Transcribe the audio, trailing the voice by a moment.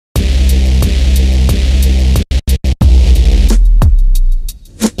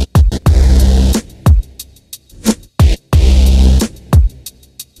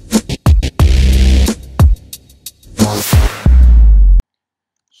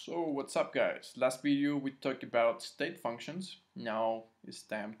So what's up guys? Last video we talked about state functions. Now it's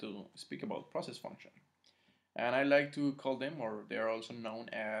time to speak about process function. And I like to call them, or they are also known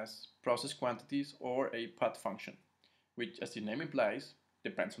as process quantities or a path function, which as the name implies,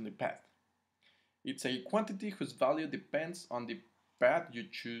 depends on the path. It's a quantity whose value depends on the path you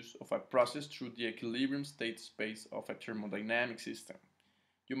choose of a process through the equilibrium state space of a thermodynamic system.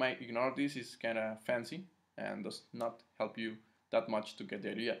 You might ignore this, it's kind of fancy and does not help you that much to get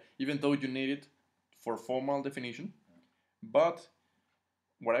the idea, even though you need it for formal definition. But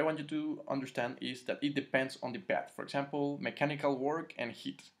what I want you to understand is that it depends on the path. For example, mechanical work and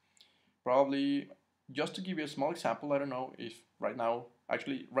heat. Probably, just to give you a small example, I don't know if right now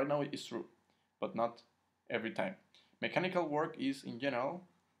it is true, but not every time. Mechanical work is, in general,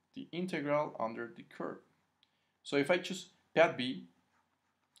 the integral under the curve. So if I choose path B,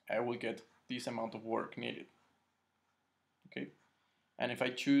 I will get this amount of work needed. Okay, and if I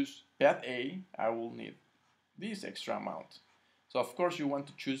choose path A, I will need this extra amount. So of course you want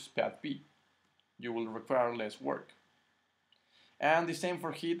to choose path B. You will require less work. And the same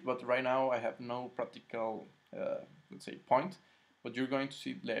for heat, but right now I have no practical, let's say, point. But you're going to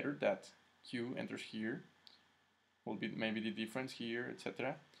see later that Q enters here. Will be maybe the difference here,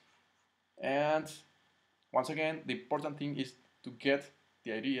 etc. And once again, the important thing is to get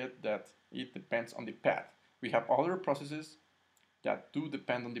the idea that it depends on the path. We have other processes that do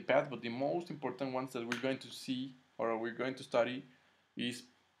depend on the path, but the most important ones that we're going to see or we're going to study is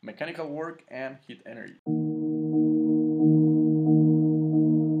mechanical work and heat energy.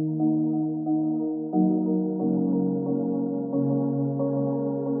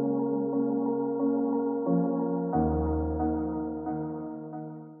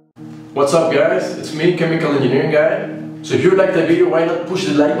 What's up guys, it's me, Chemical Engineering Guy. So if you like the video, why not push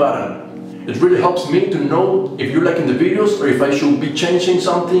the like button? It really helps me to know if you're liking the videos or if I should be changing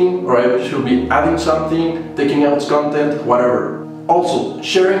something or I should be adding something, taking out content, whatever. Also,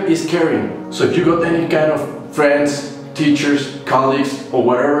 sharing is caring. So if you got any kind of friends, teachers, colleagues or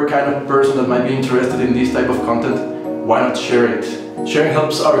whatever kind of person that might be interested in this type of content, why not share it? Sharing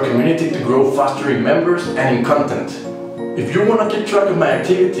helps our community to grow faster in members and in content. If you want to keep track of my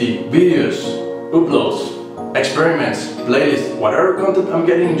activity, videos, uploads, experiments, playlists, whatever content I'm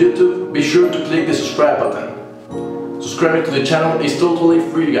getting on YouTube, be sure to click the subscribe button. Subscribing to the channel is totally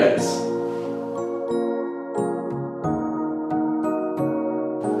free, guys.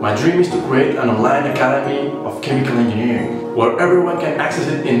 My dream is to create an online academy of chemical engineering, where everyone can access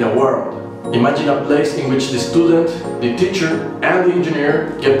it in the world. Imagine a place in which the student, the teacher, and the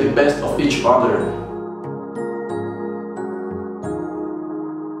engineer get the best of each other.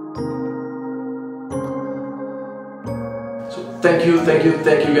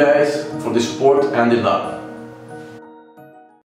 Thank you guys for the support and the love.